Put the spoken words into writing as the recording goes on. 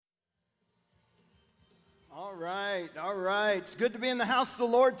All right, all right. It's good to be in the house of the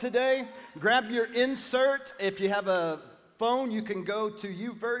Lord today. Grab your insert. If you have a phone, you can go to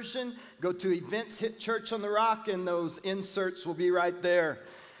YouVersion, go to Events, hit Church on the Rock, and those inserts will be right there.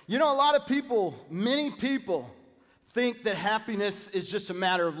 You know, a lot of people, many people, think that happiness is just a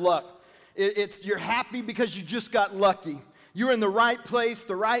matter of luck. You're happy because you just got lucky. You were in the right place,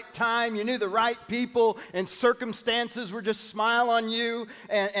 the right time, you knew the right people, and circumstances were just smile on you.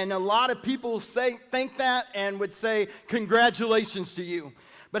 And a lot of people think that and would say, congratulations to you.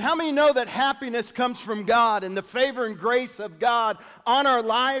 But how many know that happiness comes from God and the favor and grace of God on our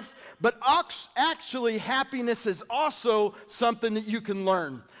life? But actually, happiness is also something that you can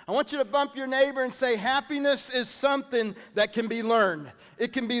learn. I want you to bump your neighbor and say, happiness is something that can be learned.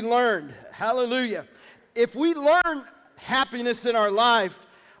 It can be learned. Hallelujah. If we learn happiness in our life,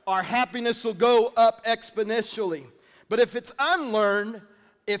 our happiness will go up exponentially. But if it's unlearned,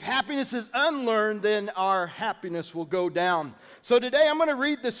 if happiness is unlearned, then our happiness will go down. So today I'm going to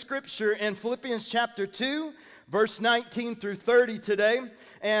read the scripture in Philippians chapter 2, verse 19 through 30 today.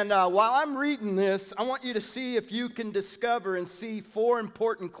 And while I'm reading this, I want you to see if you can discover and see 4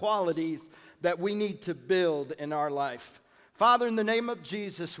 important qualities that we need to build in our life. Father, in the name of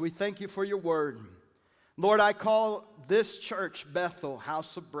Jesus, we thank you for your word. Lord, I call this church Bethel,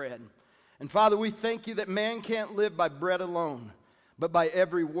 House of Bread. And Father, we thank you that man can't live by bread alone, but by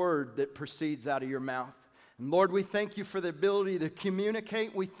every word that proceeds out of your mouth. And Lord, we thank you for the ability to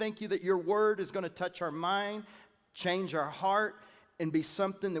communicate. We thank you that your word is going to touch our mind, change our heart, and be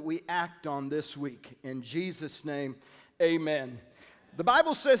something that we act on this week. In Jesus' name, amen. The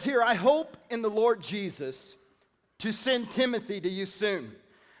Bible says here, I hope in the Lord Jesus to send Timothy to you soon,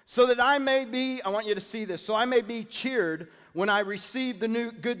 so that I want you to see this, so I may be cheered when I receive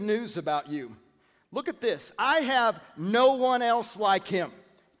the good news about you. Look at this. I have no one else like him.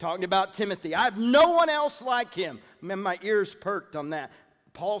 Talking about Timothy. I have no one else like him. Man, my ears perked on that.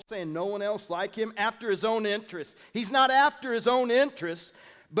 Paul's saying no one else like him after his own interests. He's not after his own interests,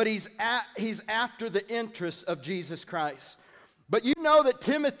 but he's after the interests of Jesus Christ. But you know that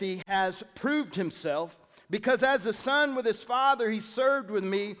Timothy has proved himself, because as a son with his father, he served with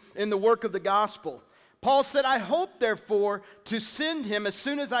me in the work of the gospel. Paul said, I hope, therefore, to send him as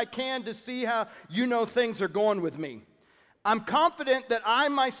soon as I can to see how things are going with me. I'm confident that I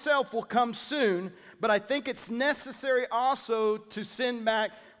myself will come soon, but I think it's necessary also to send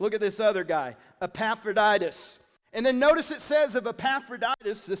back, look at this other guy, Epaphroditus. And then notice it says of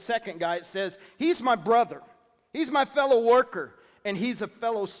Epaphroditus, the second guy, it says, he's my brother, he's my fellow worker, and he's a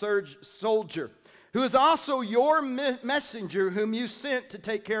fellow soldier, who is also your messenger whom you sent to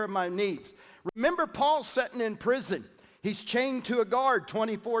take care of my needs. Remember, Paul's sitting in prison. He's chained to a guard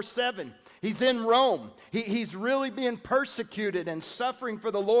 24/7. He's in Rome. He's really being persecuted and suffering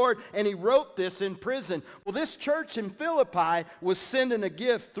for the Lord, and he wrote this in prison. Well, this church in Philippi was sending a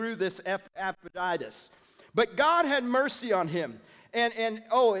gift through this Epaphroditus. But God had mercy on him. And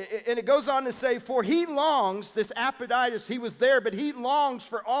it goes on to say, for he longs, this Epaphroditus, he was there, but he longs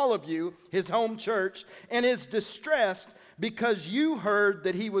for all of you, his home church, and is distressed because you heard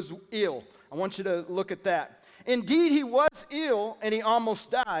that he was ill. I want you to look at that. Indeed, he was ill, and he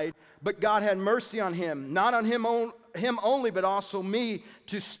almost died, but God had mercy on him, not on him only, but also me,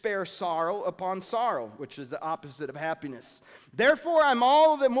 to spare sorrow upon sorrow, which is the opposite of happiness. Therefore, I'm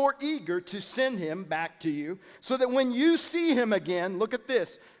all the more eager to send him back to you, so that when you see him again, look at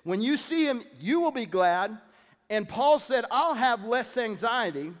this, when you see him, you will be glad. And Paul said, I'll have less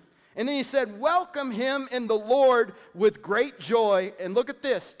anxiety. And then he said, welcome him in the Lord with great joy. And look at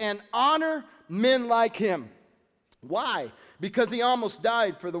this, and honor men like him. Why? Because he almost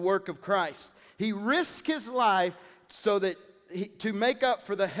died for the work of Christ. He risked his life so that to make up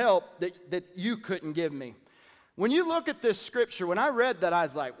for the help that you couldn't give me. When you look at this scripture, when I read that, I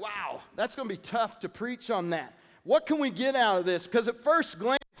was like, wow, that's going to be tough to preach on that. What can we get out of this? Because at first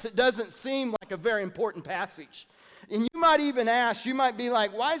glance, it doesn't seem like a very important passage. And you might even ask, you might be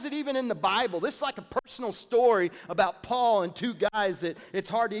like, why is it even in the Bible? This is like a personal story about Paul and 2 guys that it's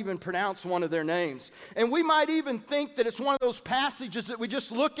hard to even pronounce one of their names. And we might even think that it's one of those passages that we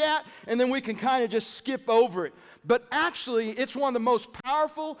just look at and then we can kind of just skip over it. But actually, it's one of the most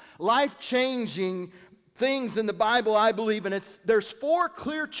powerful, life-changing things in the Bible, I believe. And there's 4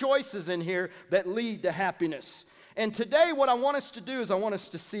 clear choices in here that lead to happiness. And today, what I want us to do is I want us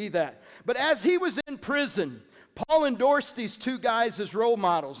to see that. But as he was in prison, Paul endorsed these 2 guys as role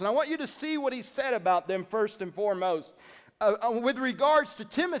models, and I want you to see what he said about them first and foremost. With regards to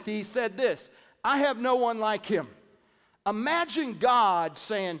Timothy, he said this, I have no one like him. Imagine God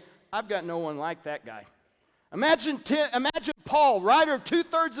saying, I've got no one like that guy. Imagine Paul, writer of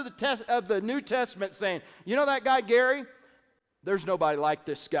 2/3 of the New Testament, saying, you know that guy Gary? There's nobody like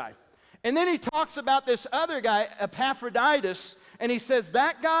this guy. And then he talks about this other guy, Epaphroditus, and he says,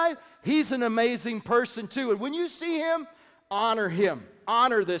 that guy, he's an amazing person too. And when you see him, honor him.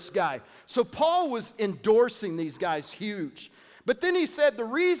 Honor this guy. So Paul was endorsing these guys huge. But then he said, the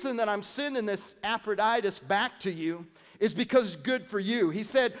reason that I'm sending this Epaphroditus back to you is because it's good for you. He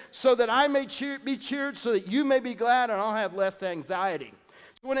said, so that I may be cheered, so that you may be glad, and I'll have less anxiety.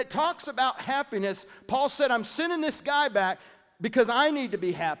 So when it talks about happiness, Paul said, I'm sending this guy back because I need to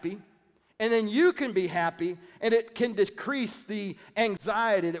be happy, and then you can be happy, and it can decrease the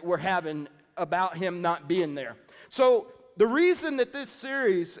anxiety that we're having about him not being there. So the reason that this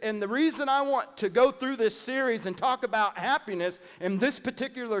series, and the reason I want to go through this series and talk about happiness in this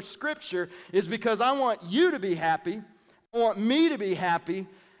particular scripture is because I want you to be happy, I want me to be happy,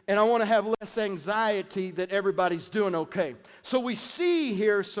 and I want to have less anxiety that everybody's doing okay. So we see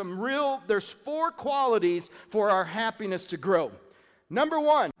here there's 4 qualities for our happiness to grow. Number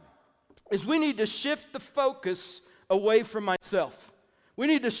 1 is we need to shift the focus away from myself. We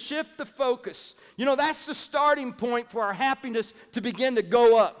need to shift the focus. You know, that's the starting point for our happiness to begin to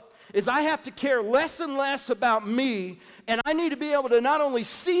go up. Is I have to care less and less about me, and I need to be able to not only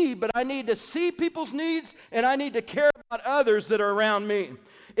see, but I need to see people's needs, and I need to care about others that are around me.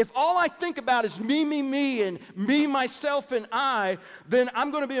 If all I think about is me, and me, myself, and I, then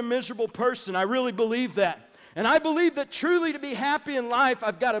I'm going to be a miserable person. I really believe that. And I believe that truly to be happy in life,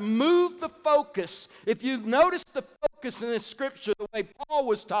 I've got to move the focus. If you've noticed the focus in this scripture, the way Paul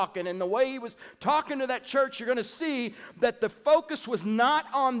was talking and the way he was talking to that church, you're going to see that the focus was not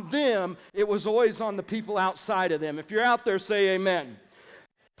on them, it was always on the people outside of them. If you're out there, say amen.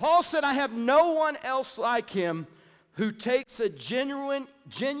 Paul said, I have no one else like him who takes a genuine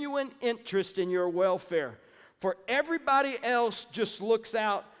interest in your welfare. For everybody else just looks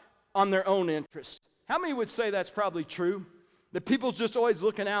out on their own interest. How many would say that's probably true? That people's just always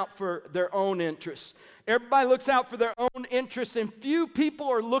looking out for their own interests. Everybody looks out for their own interests, and few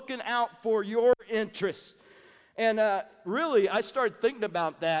people are looking out for your interests. And really, I started thinking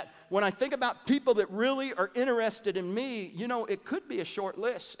about that. When I think about people that really are interested in me, you know, it could be a short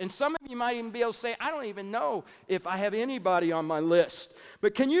list. And some of you might even be able to say, I don't even know if I have anybody on my list.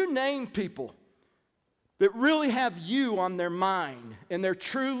 But can you name people that really have you on their mind, and they're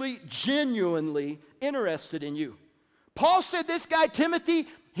truly, genuinely interested in you? Paul said this guy, Timothy,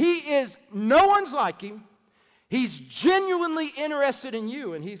 no one's like him. He's genuinely interested in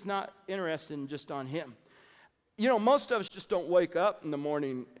you, and he's not interested in just on him. You know, most of us just don't wake up in the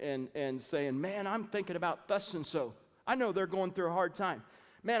morning and saying, man, I'm thinking about thus and so. I know they're going through a hard time.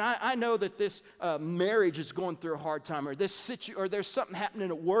 Man, I know that this marriage is going through a hard time, or there's something happening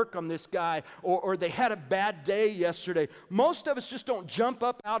at work on this guy, or they had a bad day yesterday. Most of us just don't jump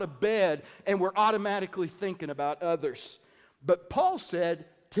up out of bed and we're automatically thinking about others. But Paul said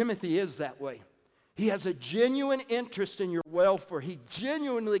Timothy is that way. He has a genuine interest in your welfare. He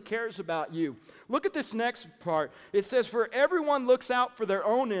genuinely cares about you. Look at this next part. It says, for everyone looks out for their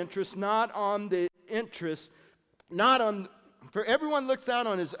own interest, for everyone looks out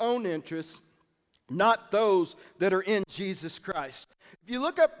on his own interests, not those that are in Jesus Christ. If you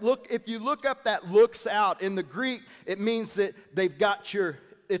look up that looks out in the Greek, it means that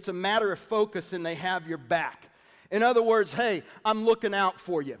it's a matter of focus and they have your back. In other words, hey, I'm looking out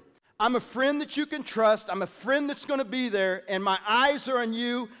for you. I'm a friend that you can trust. I'm a friend that's going to be there, and my eyes are on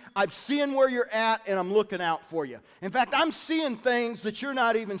you. I'm seeing where you're at, and I'm looking out for you. In fact, I'm seeing things that you're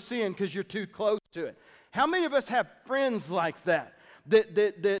not even seeing because you're too close to it. How many of us have friends like that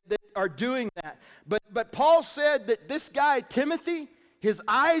are doing that? But Paul said that this guy, Timothy, his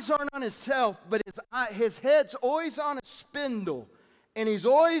eyes aren't on himself, but his head's always on a spindle, and he's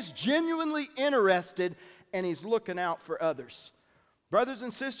always genuinely interested, and he's looking out for others. Brothers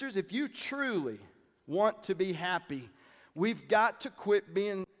and sisters, if you truly want to be happy, we've got to quit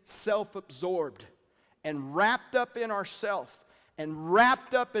being self-absorbed and wrapped up in ourselves and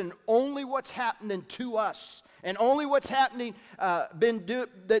wrapped up in only what's happening to us and only what's happening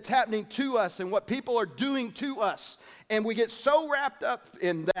that's happening to us and what people are doing to us. And we get so wrapped up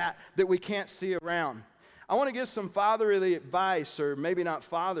in that we can't see around. I want to give some fatherly advice, or maybe not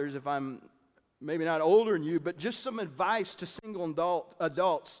fathers if I'm maybe not older than you, but just some advice to single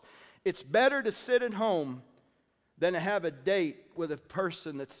adults. It's better to sit at home than to have a date with a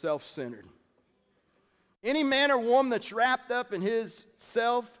person that's self-centered. Any man or woman that's wrapped up in his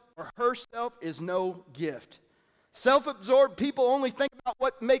self or herself is no gift. Self-absorbed people only think about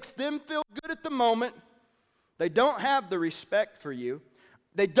what makes them feel good at the moment. They don't have the respect for you.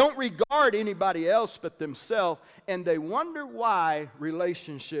 They don't regard anybody else but themselves, and they wonder why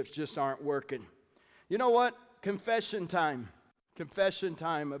relationships just aren't working. You know what? Confession time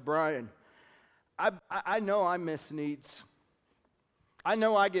of Brian. I know I miss needs. I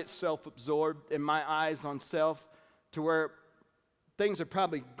know I get self-absorbed in my eyes on self to where things are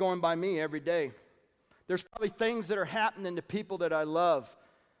probably going by me every day. There's probably things that are happening to people that I love.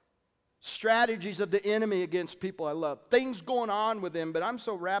 Strategies of the enemy against people I love. Things going on with them, but I'm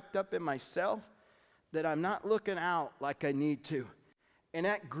so wrapped up in myself that I'm not looking out like I need to. And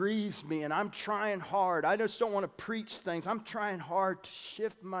that grieves me, and I'm trying hard. I just don't want to preach things. I'm trying hard to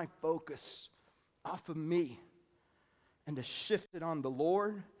shift my focus off of me and to shift it on the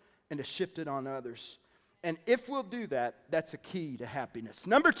Lord and to shift it on others. And if we'll do that, that's a key to happiness.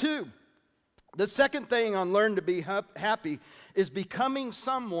 Number 2, the second thing on learn to be happy is becoming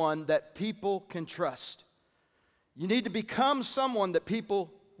someone that people can trust. You need to become someone that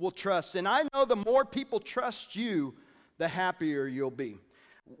people will trust. And I know the more people trust you, the happier you'll be.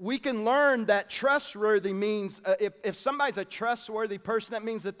 We can learn that trustworthy means, if somebody's a trustworthy person, that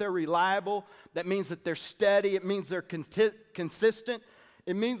means that they're reliable, that means that they're steady, it means they're consistent,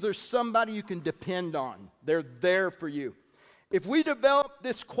 it means there's somebody you can depend on. They're there for you. If we develop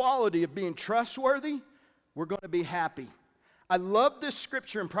this quality of being trustworthy, we're going to be happy. I love this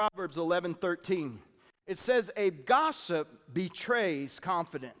scripture in Proverbs 11:13. It says, a gossip betrays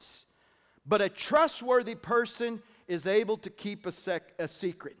confidence, but a trustworthy person is able to keep a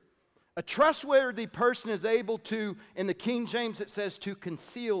secret. A trustworthy person is able to, in the King James it says, to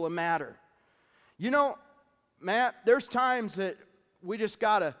conceal a matter. You know, Matt, there's times that we just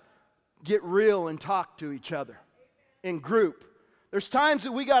got to get real and talk to each other in group. There's times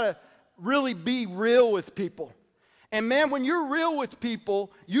that we got to really be real with people. And man, when you're real with people,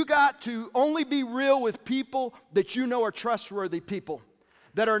 you got to only be real with people that you know are trustworthy people,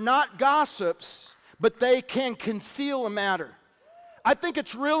 that are not gossips, but they can conceal a matter. I think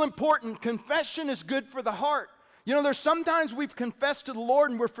it's real important. Confession is good for the heart. You know, there's sometimes we've confessed to the Lord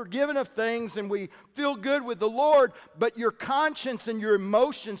and we're forgiven of things and we feel good with the Lord, but your conscience and your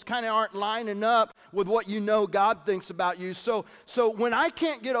emotions kind of aren't lining up with what you know God thinks about you. So when I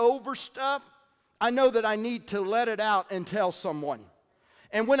can't get over stuff, I know that I need to let it out and tell someone.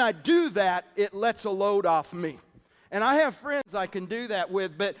 And when I do that, it lets a load off me. And I have friends I can do that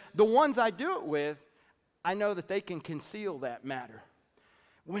with, but the ones I do it with, I know that they can conceal that matter.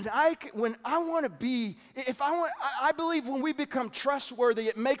 When I want to be, I believe when we become trustworthy,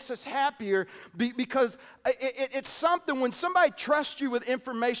 it makes us happier because it's something when somebody trusts you with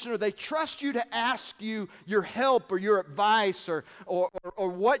information or they trust you to ask you your help or your advice or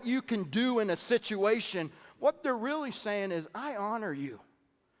what you can do in a situation, what they're really saying is, I honor you.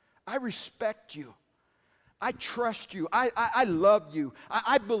 I respect you. I trust you. I love you.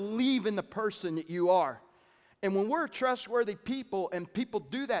 I believe in the person that you are. And when we're trustworthy people and people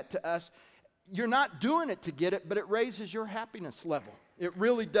do that to us, you're not doing it to get it, but it raises your happiness level. It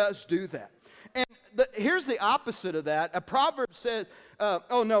really does do that. And here's the opposite of that. A proverb says,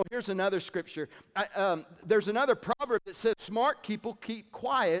 here's another scripture. There's another proverb that says, smart people keep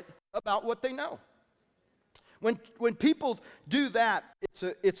quiet about what they know. When people do that,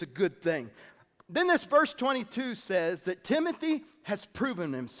 it's a good thing. Then this verse 22 says that Timothy has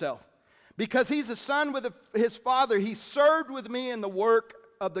proven himself. Because he's a son with his father, he served with me in the work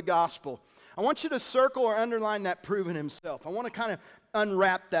of the gospel. I want you to circle or underline that proven himself. I want to kind of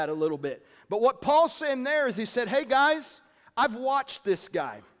unwrap that a little bit. But what Paul's saying there is he said, hey guys, I've watched this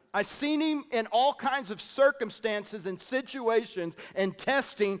guy. I've seen him in all kinds of circumstances and situations and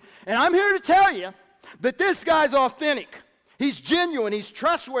testing. And I'm here to tell you that this guy's authentic. He's genuine. He's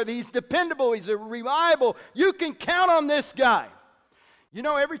trustworthy. He's dependable. He's reliable. You can count on this guy. You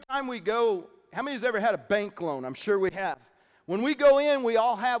know, every time we go, how many has ever had a bank loan? I'm sure we have. When we go in, we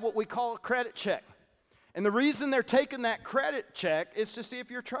all have what we call a credit check. And the reason they're taking that credit check is to see if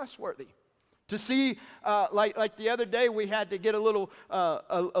you're trustworthy. To see, like the other day, we had to get a little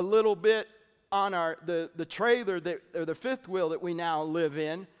bit on the trailer or the fifth wheel that we now live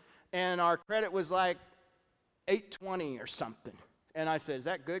in, and our credit was like 820 or something. And I said, is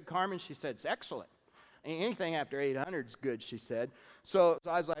that good, Carmen? She said, it's excellent. Anything after 800 is good, she said. So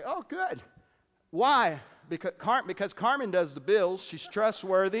I was like, oh, good. Why? Because Carmen does the bills. She's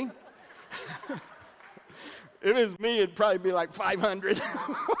trustworthy. If it was me, it'd probably be like 500.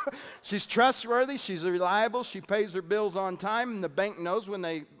 She's trustworthy. She's reliable. She pays her bills on time, and the bank knows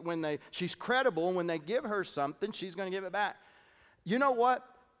she's credible. When they give her something, she's going to give it back. You know what?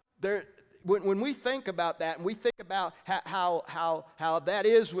 When we think about that, and we think about how that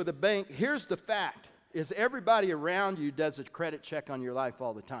is with a bank, here's the fact. is everybody around you does a credit check on your life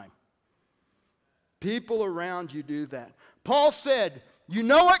all the time. People around you do that. Paul said, you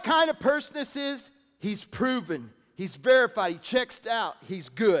know what kind of person this is? He's proven. He's verified. He checks out. He's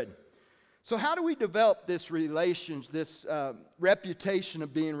good. So how do we develop this reputation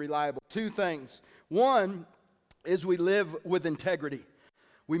of being reliable? Two things. One is we live with integrity.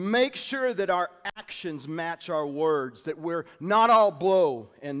 We make sure that our actions match our words, that we're not all blow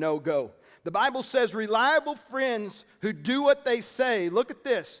and no go. The Bible says reliable friends who do what they say, look at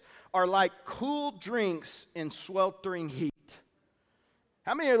this, are like cool drinks in sweltering heat.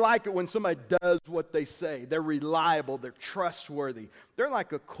 How many like it when somebody does what they say? They're reliable, they're trustworthy. They're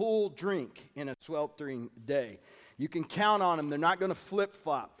like a cool drink in a sweltering day. You can count on them, they're not going to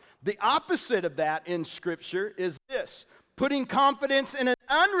flip-flop. The opposite of that in Scripture is this. Putting confidence in an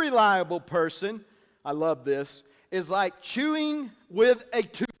unreliable person, I love this, is like chewing with a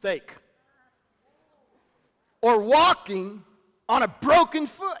toothache or walking on a broken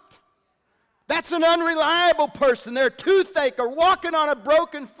foot. That's an unreliable person. They're a toothache or walking on a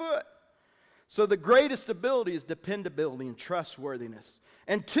broken foot. So the greatest ability is dependability and trustworthiness.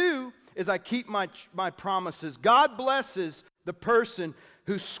 And two is I keep my promises. God blesses the person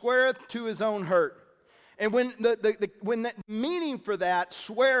who sweareth to his own hurt. And when the meaning for that,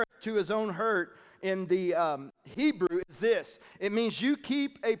 sweareth to his own hurt, in the Hebrew is this. It means you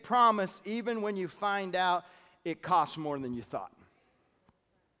keep a promise even when you find out it costs more than you thought.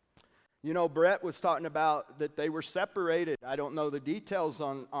 You know, Brett was talking about that they were separated. I don't know the details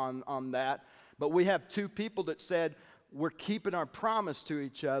on that, but we have two people that said, we're keeping our promise to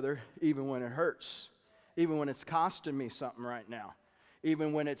each other even when it hurts, even when it's costing me something right now,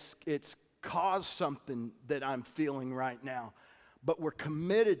 even when it's caused something that I'm feeling right now. But we're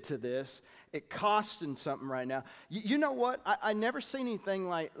committed to this. It costing something right now. You know what? I never seen anything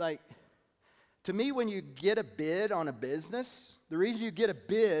like, to me, when you get a bid on a business, the reason you get a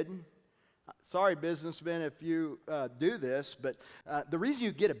bid, sorry businessmen if you do this, but the reason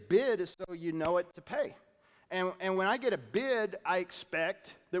you get a bid is so you know what to pay. And when I get a bid, I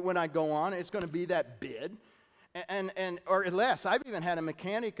expect that when I go on, it's going to be that bid. Or less. I've even had a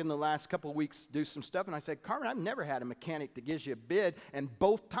mechanic in the last couple of weeks do some stuff, and I said, Carmen, I've never had a mechanic that gives you a bid, and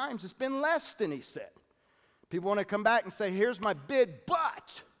both times it's been less than he said. People want to come back and say, here's my bid,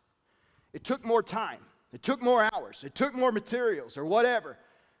 but it took more time. It took more hours. It took more materials or whatever.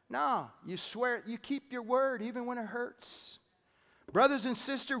 No, you swear, you keep your word even when it hurts. Brothers and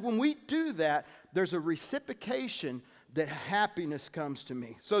sisters, when we do that, there's a reciprocation that happiness comes to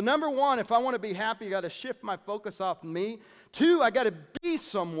me. So number one, if I want to be happy, I got to shift my focus off me. Two, I got to be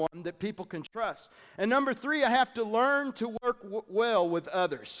someone that people can trust. And number three, I have to learn to work well with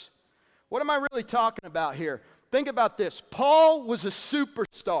others. What am I really talking about here? Think about this. Paul was a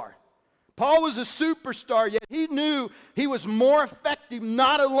superstar. Paul was a superstar, yet he knew he was more effective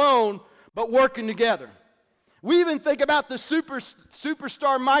not alone, but working together. We even think about the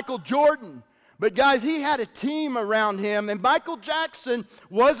superstar Michael Jordan. But guys, he had a team around him, and Michael Jackson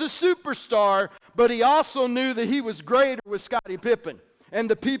was a superstar, but he also knew that he was greater with Scottie Pippen and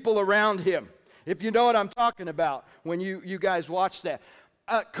the people around him. If you know what I'm talking about when you guys watch that.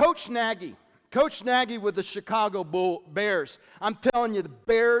 Coach Nagy with the Chicago Bears. I'm telling you, the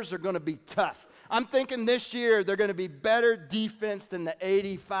Bears are going to be tough. I'm thinking this year they're going to be better defense than the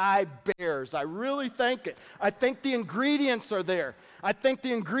 85 Bears. I really think it. I think the ingredients are there. I think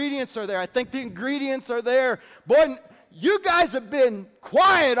the ingredients are there. Boy, you guys have been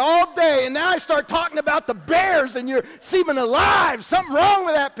quiet all day, and now I start talking about the Bears, and you're seeming alive. Something wrong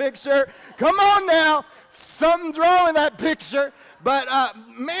with that picture. Come on now. Something's wrong with that picture. But,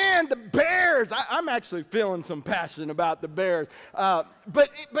 man, the Bears, I'm actually feeling some passion about the Bears. But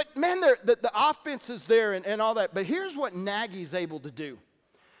man, the offense is there and all that. But here's what Nagy's able to do.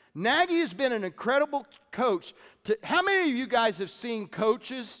 Nagy has been an incredible coach. How many of you guys have seen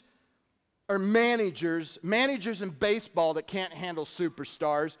coaches or managers in baseball that can't handle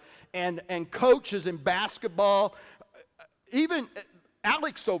superstars, and coaches in basketball? Even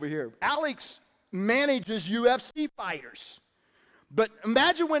Alex over here. Alex manages UFC fighters. But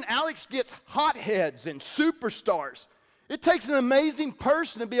imagine when Alex gets hotheads and superstars. It takes an amazing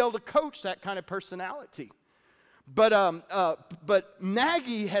person to be able to coach that kind of personality. But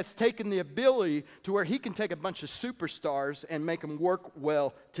Nagy has taken the ability to where he can take a bunch of superstars and make them work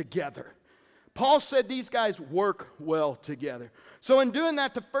well together. Paul said these guys work well together. So in doing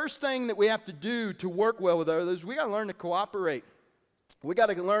that, the first thing that we have to do to work well with others, we got to learn to cooperate. We got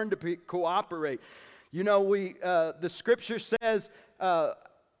to learn to cooperate. You know, the scripture says that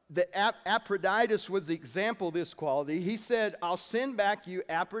Epaphroditus was the example of this quality. He said, I'll send back you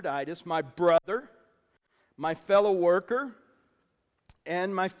Epaphroditus, my brother, my fellow worker,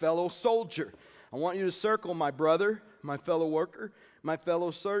 and my fellow soldier. I want you to circle my brother, my fellow worker, my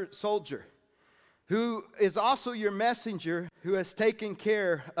fellow soldier, who is also your messenger, who has taken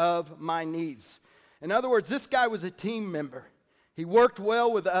care of my needs. In other words, this guy was a team member. He worked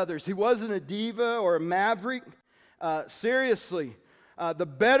well with others. He wasn't a diva or a maverick. Seriously, the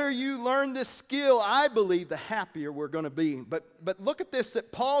better you learn this skill, I believe, the happier we're going to be. But look at this,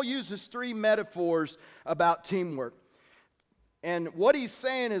 that Paul uses 3 metaphors about teamwork. And what he's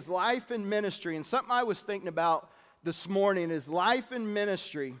saying is life and ministry. And something I was thinking about this morning is life and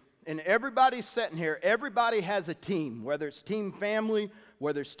ministry. And everybody sitting here, everybody has a team, whether it's team family,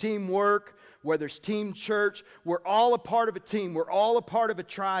 whether it's teamwork, whether it's team church. We're all a part of a team. We're all a part of a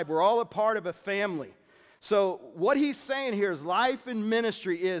tribe. We're all a part of a family. So what he's saying here is life and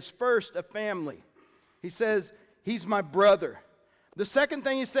ministry is first a family. He says, he's my brother. The second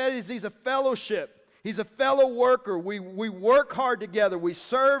thing he said is he's a fellowship. He's a fellow worker. We work hard together. We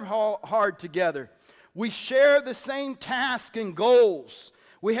serve hard together. We share the same task and goals.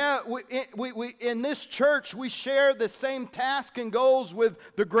 In this church, we share the same task and goals with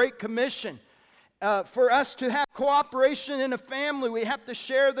the Great Commission. For us to have cooperation in a family, we have to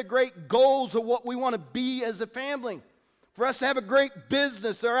share the great goals of what we want to be as a family. For us to have a great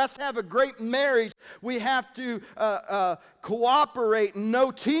business or us to have a great marriage, we have to cooperate and know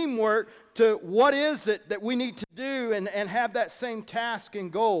teamwork to what is it that we need to do and have that same task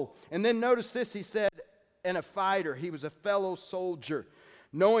and goal. And then notice this, he said, and a fighter. He was a fellow soldier,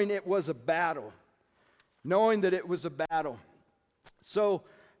 knowing it was a battle. Knowing that it was a battle. So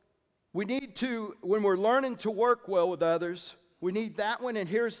we need to, when we're learning to work well with others, we need that one, and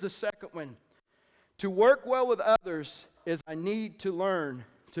here's the second one. To work well with others is I need to learn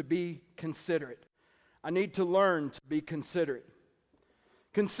to be considerate. I need to learn to be considerate.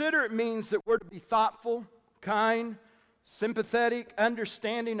 Considerate means that we're to be thoughtful, kind, sympathetic,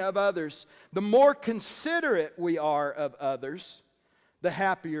 understanding of others. The more considerate we are of others, the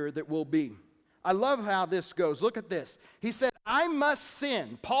happier that we'll be. I love how this goes. Look at this. He said, I must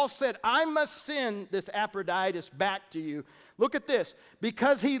send. Paul said, I must send this Epaphroditus back to you. Look at this.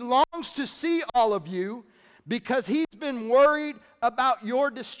 Because he longs to see all of you, because he's been worried about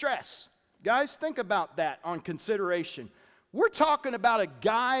your distress. Guys, think about that on consideration. We're talking about a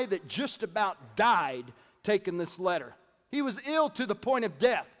guy that just about died taking this letter. He was ill to the point of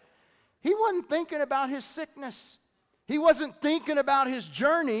death. He wasn't thinking about his sickness. He wasn't thinking about his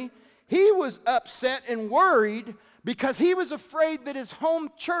journey. He was upset and worried because he was afraid that his home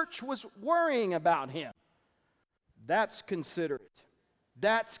church was worrying about him. That's considerate.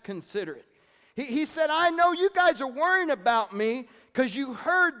 That's considerate. He said, I know you guys are worrying about me because you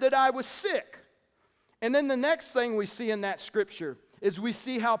heard that I was sick. And then the next thing we see in that scripture is we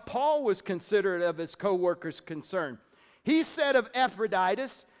see how Paul was considerate of his co-workers' concern. He said of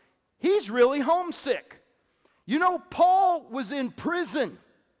Epaphroditus, he's really homesick. You know, Paul was in prison,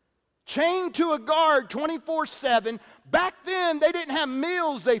 chained to a guard 24/7. Back then, they didn't have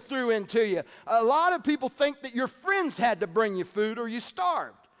meals they threw into you. A lot of people think that your friends had to bring you food or you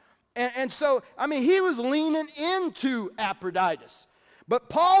starved. And so, I mean, he was leaning into Epaphroditus. But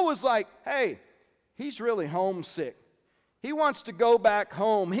Paul was like, hey, he's really homesick. He wants to go back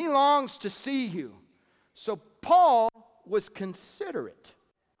home. He longs to see you. So Paul was considerate.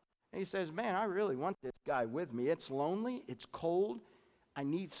 And he says, man, I really want this guy with me. It's lonely. It's cold. I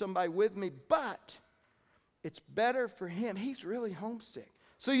need somebody with me. But it's better for him. He's really homesick.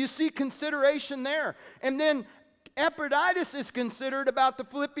 So you see consideration there. And then Epaphroditus is considered about the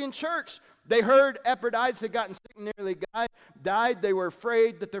Philippian church. They heard Epaphroditus had gotten sick and nearly died. They were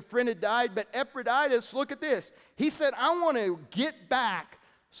afraid that their friend had died. But Epaphroditus, look at this. He said, I want to get back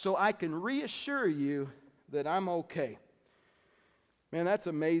so I can reassure you that I'm okay. Man, that's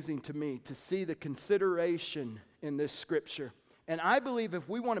amazing to me to see the consideration in this scripture. And I believe if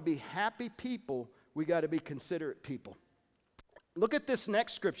we want to be happy people, we got to be considerate people. Look at this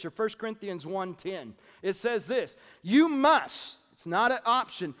next scripture, 1 Corinthians 1:10. It says this, you must, it's not an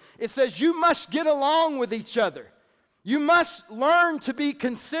option, it says you must get along with each other. You must learn to be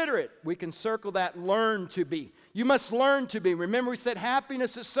considerate. We can circle that, learn to be. You must learn to be. Remember we said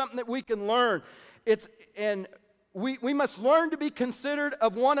happiness is something that we can learn. We must learn to be considerate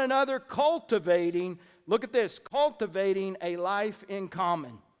of one another, cultivating, look at this, cultivating a life in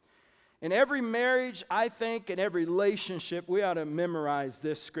common. In every marriage, I think, in every relationship, we ought to memorize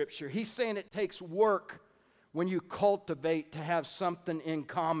this scripture. He's saying it takes work when you cultivate to have something in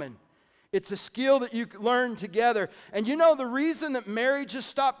common. It's a skill that you learn together. And you know the reason that marriages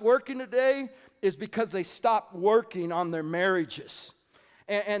stop working today is because they stopped working on their marriages.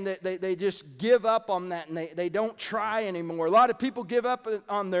 and they just give up on that, and they don't try anymore. A lot of people give up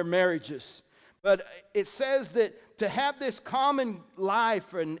on their marriages. But it says that to have this common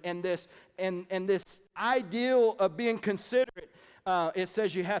life and this ideal of being considerate, it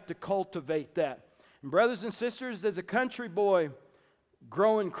says you have to cultivate that. And brothers and sisters, as a country boy,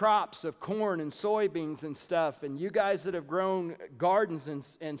 growing crops of corn and soybeans and stuff, and you guys that have grown gardens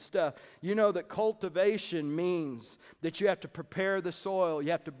and stuff, you know that cultivation means that you have to prepare the soil,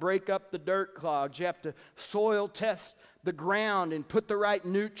 you have to break up the dirt clods, you have to soil test the ground and put the right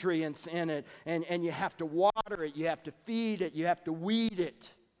nutrients in it, and you have to water it, you have to feed it, you have to weed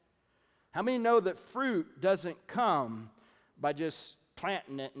it. How many know that fruit doesn't come by just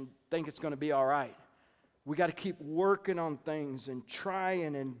planting it and think it's going to be all right? We got to keep working on things and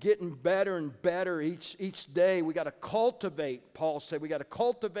trying and getting better and better each day. We got to cultivate, Paul said. We got to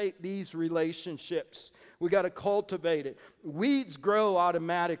cultivate these relationships. We got to cultivate it. Weeds grow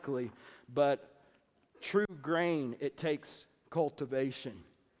automatically, but true grain, it takes cultivation.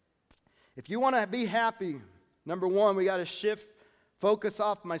 If you want to be happy, number one, we got to shift focus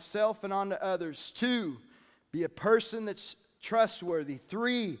off myself and onto others. 2, be a person that's trustworthy.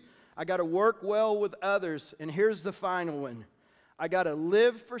 3, I got to work well with others. And here's the final one. I got to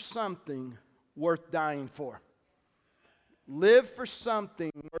live for something worth dying for. Live for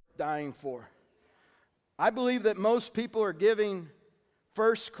something worth dying for. I believe that most people are giving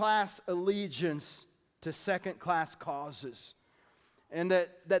first-class allegiance to second-class causes. And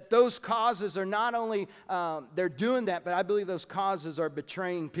that those causes are not only, they're doing that, but I believe those causes are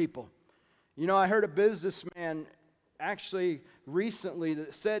betraying people. You know, I heard a businessman actually recently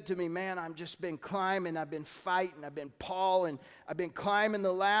that said to me, man, I've just been climbing, I've been fighting, I've been Paul, I've been climbing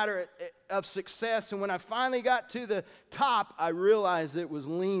the ladder of success, and when I finally got to the top, I realized it was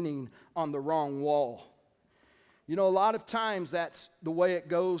leaning on the wrong wall. You know, a lot of times that's the way it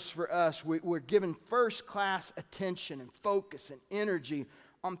goes for us. We're given first-class attention and focus and energy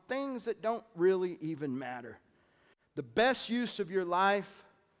on things that don't really even matter. The best use of your life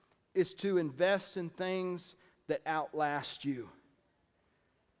is to invest in things that outlast you.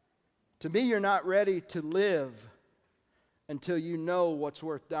 To me, you're not ready to live until you know what's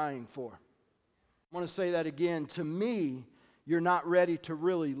worth dying for. I want to say that again. To me, you're not ready to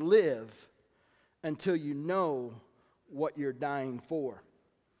really live until you know what you're dying for.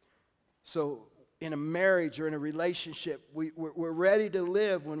 So in a marriage or in a relationship, we're ready to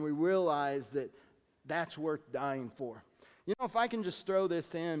live when we realize that that's worth dying for. You know, if I can just throw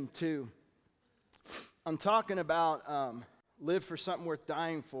this in too, I'm talking about live for something worth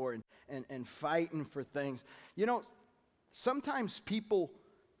dying for and fighting for things. You know, sometimes people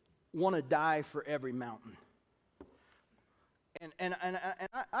want to die for every mountain. And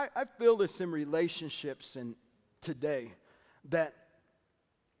I feel this in relationships and today, that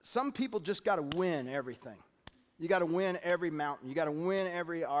some people just got to win everything. You got to win every mountain. You got to win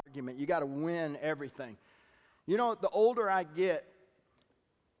every argument. You got to win everything. You know, the older I get,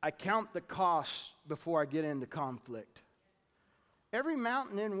 I count the costs before I get into conflict. Every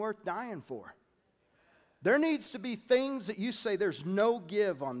mountain isn't worth dying for. There needs to be things that you say, there's no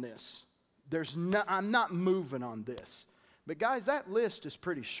give on this. I'm not moving on this. But guys, that list is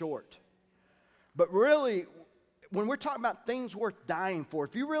pretty short. But really, when we're talking about things worth dying for,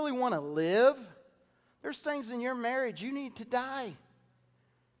 if you really want to live, there's things in your marriage you need to die.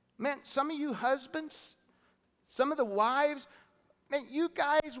 Man, some of you husbands, some of the wives, man, you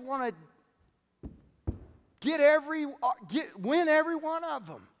guys want to win every one of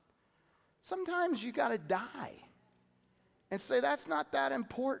them. Sometimes you got to die and say, that's not that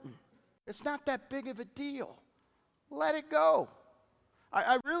important. It's not that big of a deal. Let it go.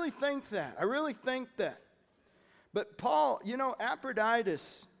 I really think that. I really think that. But Paul, you know,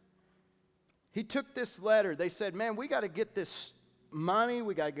 Epaphroditus, he took this letter. They said, man, we got to get this money.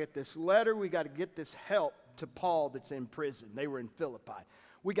 We got to get this letter. We got to get this help to Paul that's in prison. They were in Philippi.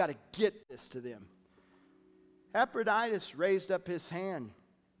 We got to get this to them. Epaphroditus raised up his hand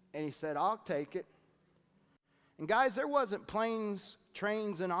and he said, I'll take it. And guys, there wasn't planes,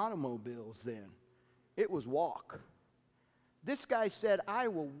 trains, and automobiles then. It was walk. This guy said, I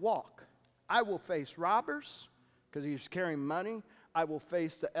will walk. I will face robbers because he was carrying money. I will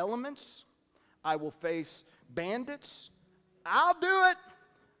face the elements. I will face bandits. I'll do it.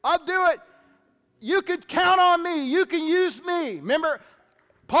 I'll do it. You can count on me. You can use me. Remember,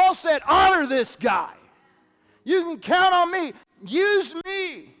 Paul said, honor this guy. You can count on me. Use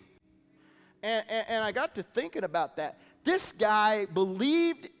me. And I got to thinking about that. This guy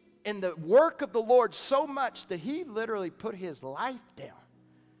believed in the work of the Lord so much that he literally put his life down.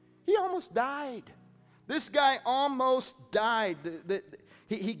 He almost died. This guy almost died.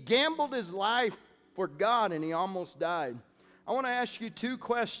 He gambled his life for God, and he almost died. I want to ask you two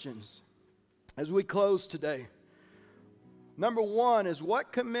questions as we close today. Number one is,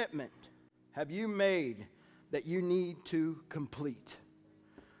 what commitment have you made that you need to complete?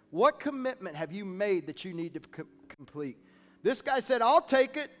 What commitment have you made that you need to complete? This guy said, I'll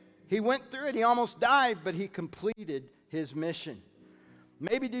take it. He went through it. He almost died, but he completed his mission.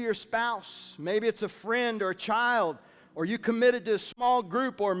 Maybe to your spouse. Maybe it's a friend or a child. Or you committed to a small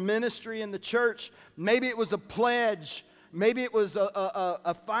group or ministry in the church. Maybe it was a pledge. Maybe it was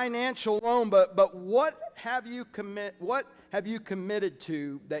a financial loan. But what have you committed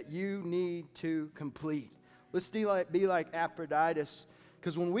to that you need to complete? Let's be like Epaphroditus.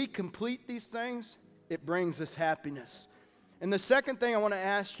 Because when we complete these things, it brings us happiness. And the second thing I want to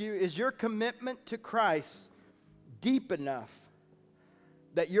ask you is your commitment to Christ deep enough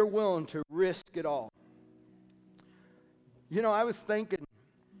that you're willing to risk it all? You know, I was thinking,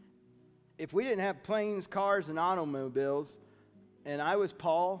 if we didn't have planes, cars, and automobiles, and I was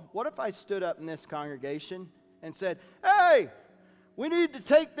Paul, what if I stood up in this congregation and said, hey, we need to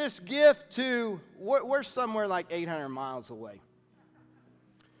take this gift to, we're somewhere like 800 miles away.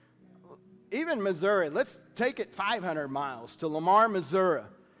 Even Missouri, let's take it 500 miles to Lamar, Missouri.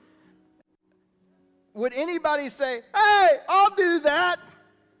 Would anybody say, hey, I'll do that?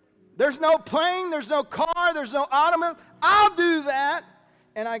 There's no plane, there's no car, there's no automobile. I'll do that.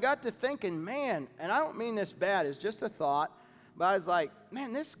 And I got to thinking, man, and I don't mean this bad, it's just a thought, but I was like,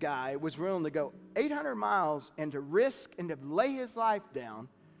 man, this guy was willing to go 800 miles and to risk and to lay his life down.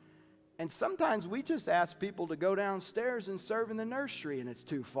 And sometimes we just ask people to go downstairs and serve in the nursery, and it's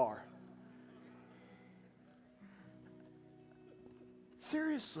too far.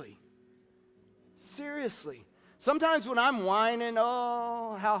 Seriously. Sometimes when I'm whining,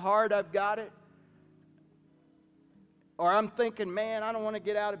 oh, how hard I've got it, or I'm thinking, man, I don't want to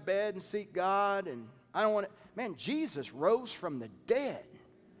get out of bed and seek God, and I don't want to, man, Jesus rose from the dead,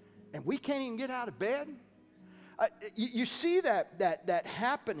 and we can't even get out of bed? You see that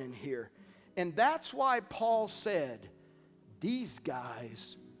happening here, and that's why Paul said, these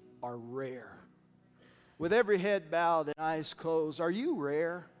guys are rare. With every head bowed and eyes closed, are you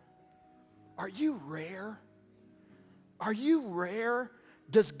rare? Are you rare? Are you rare?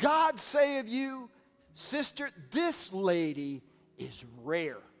 Does God say of you, sister, this lady is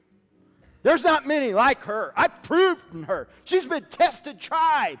rare? There's not many like her. I've proven her. She's been tested,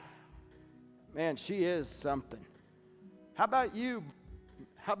 tried. Man, she is something. How about you?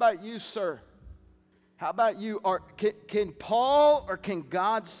 How about you, sir? How about you? Can Paul or can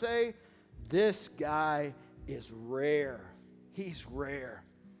God say, this guy is rare? He's rare.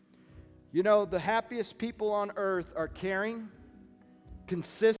 You know, the happiest people on earth are caring,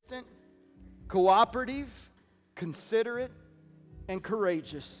 consistent, cooperative, considerate, and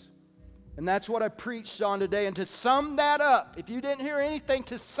courageous. And that's what I preached on today. And to sum that up, if you didn't hear anything,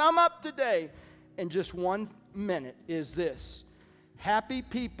 to sum up today in just 1 minute is this. Happy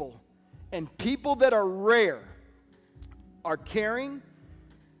people and people that are rare are caring.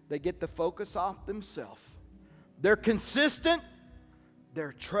 They get the focus off themselves. They're consistent.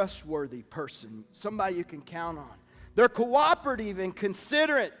 They're a trustworthy person, somebody you can count on. They're cooperative and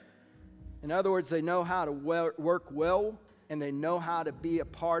considerate. In other words, they know how to work well, and they know how to be a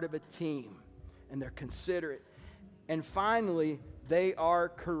part of a team, and they're considerate. And finally, they are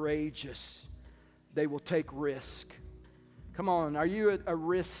courageous. They will take risk. Come on, are you a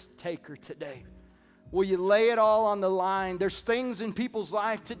risk taker today? Will you lay it all on the line? There's things in people's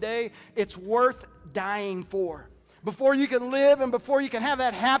life today it's worth dying for. Before you can live and before you can have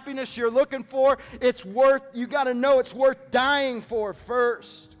that happiness you're looking for, you got to know it's worth dying for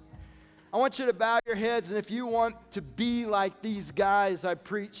first. I want you to bow your heads, and if you want to be like these guys I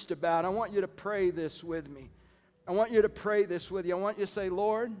preached about, I want you to pray this with me. I want you to pray this with you. I want you to say,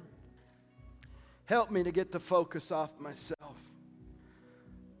 Lord, help me to get the focus off myself.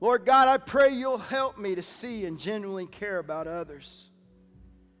 Lord God, I pray you'll help me to see and genuinely care about others.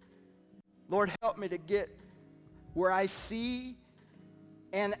 Lord, help me to get where I see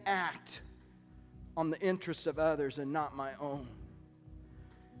and act on the interests of others and not my own.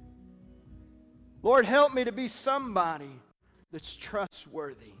 Lord, help me to be somebody that's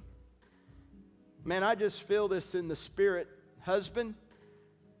trustworthy. Man, I just feel this in the spirit. Husband,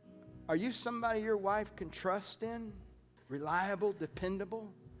 are you somebody your wife can trust in? Reliable,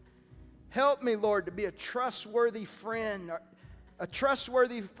 dependable? Help me, Lord, to be a trustworthy friend. A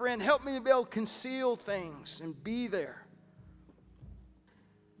trustworthy friend. Help me to be able to conceal things and be there.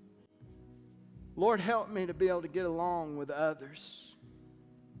 Lord, help me to be able to get along with others.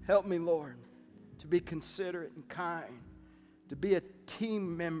 Help me, Lord, to be considerate and kind, to be a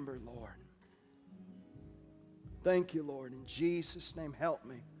team member, Lord. Thank you, Lord. In Jesus' name, help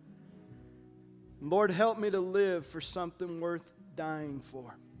me. Lord, help me to live for something worth dying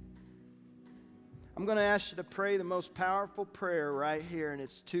for. I'm going to ask you to pray the most powerful prayer right here, and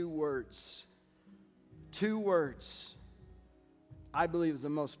it's 2 words. 2 words. I believe is the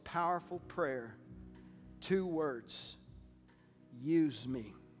most powerful prayer. 2 words. Use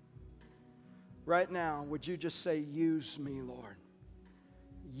me. Right now, would you just say, use me, Lord?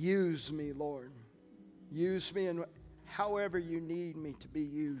 Use me, Lord. Use me in however you need me to be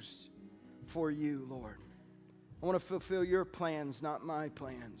used for you, Lord. I want to fulfill your plans, not my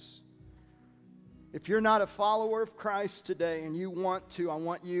plans. If you're not a follower of Christ today and you want to, I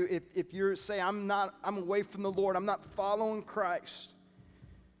want you, if you're saying, I'm away from the Lord, I'm not following Christ,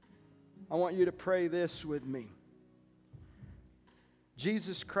 I want you to pray this with me.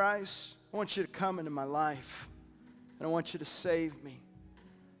 Jesus Christ, I want you to come into my life, and I want you to save me.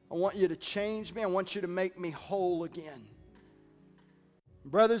 I want you to change me. I want you to make me whole again.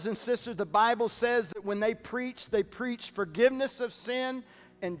 Brothers and sisters, the Bible says that when they preach forgiveness of sin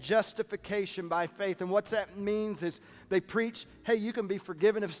and justification by faith. And what that means is they preach, hey, you can be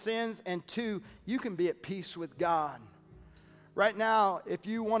forgiven of sins, and 2, you can be at peace with God. Right now, if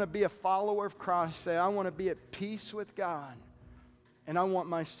you want to be a follower of Christ, say, I want to be at peace with God, and I want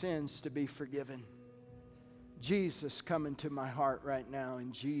my sins to be forgiven. Jesus, come into my heart right now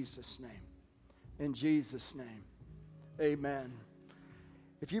in Jesus' name. In Jesus' name, amen.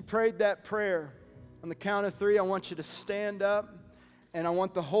 If you prayed that prayer, on the count of 3, I want you to stand up, and I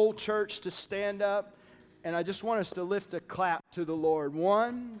want the whole church to stand up, and I just want us to lift a clap to the Lord.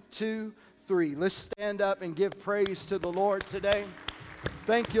 1, 2, 3. Let's stand up and give praise to the Lord today.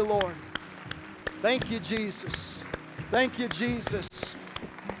 Thank you, Lord. Thank you, Jesus. Thank you, Jesus.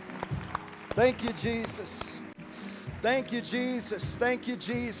 Thank you, Jesus. Thank you, Jesus. Thank you,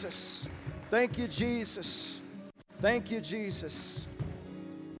 Jesus. Thank you, Jesus. Thank you, Jesus.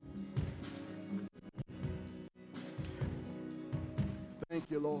 Thank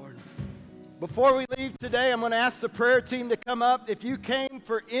you, Lord. Before we leave today, I'm going to ask the prayer team to come up. If you came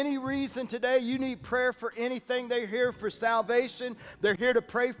for any reason today, you need prayer for anything, they're here for salvation. They're here to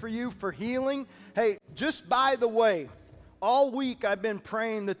pray for you for healing. Hey, just by the way, all week I've been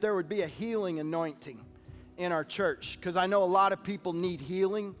praying that there would be a healing anointing in our church, because I know a lot of people need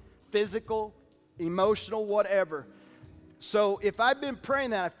healing, physical, emotional, whatever. So if I've been praying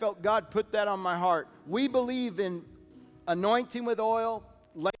that, I felt God put that on my heart. We believe in anointing with oil,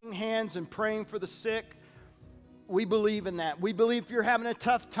 laying hands and praying for the sick. We believe in that. We believe if you're having a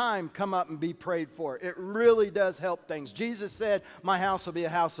tough time, come up and be prayed for. It really does help things. Jesus said, my house will be a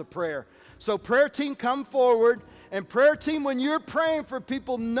house of prayer. So prayer team, come forward. And prayer team, when you're praying for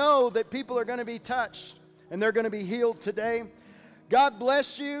people, know that people are going to be touched and they're going to be healed today. God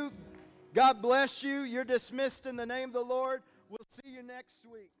bless you. God bless you. You're dismissed in the name of the Lord. We'll see you next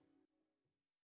week.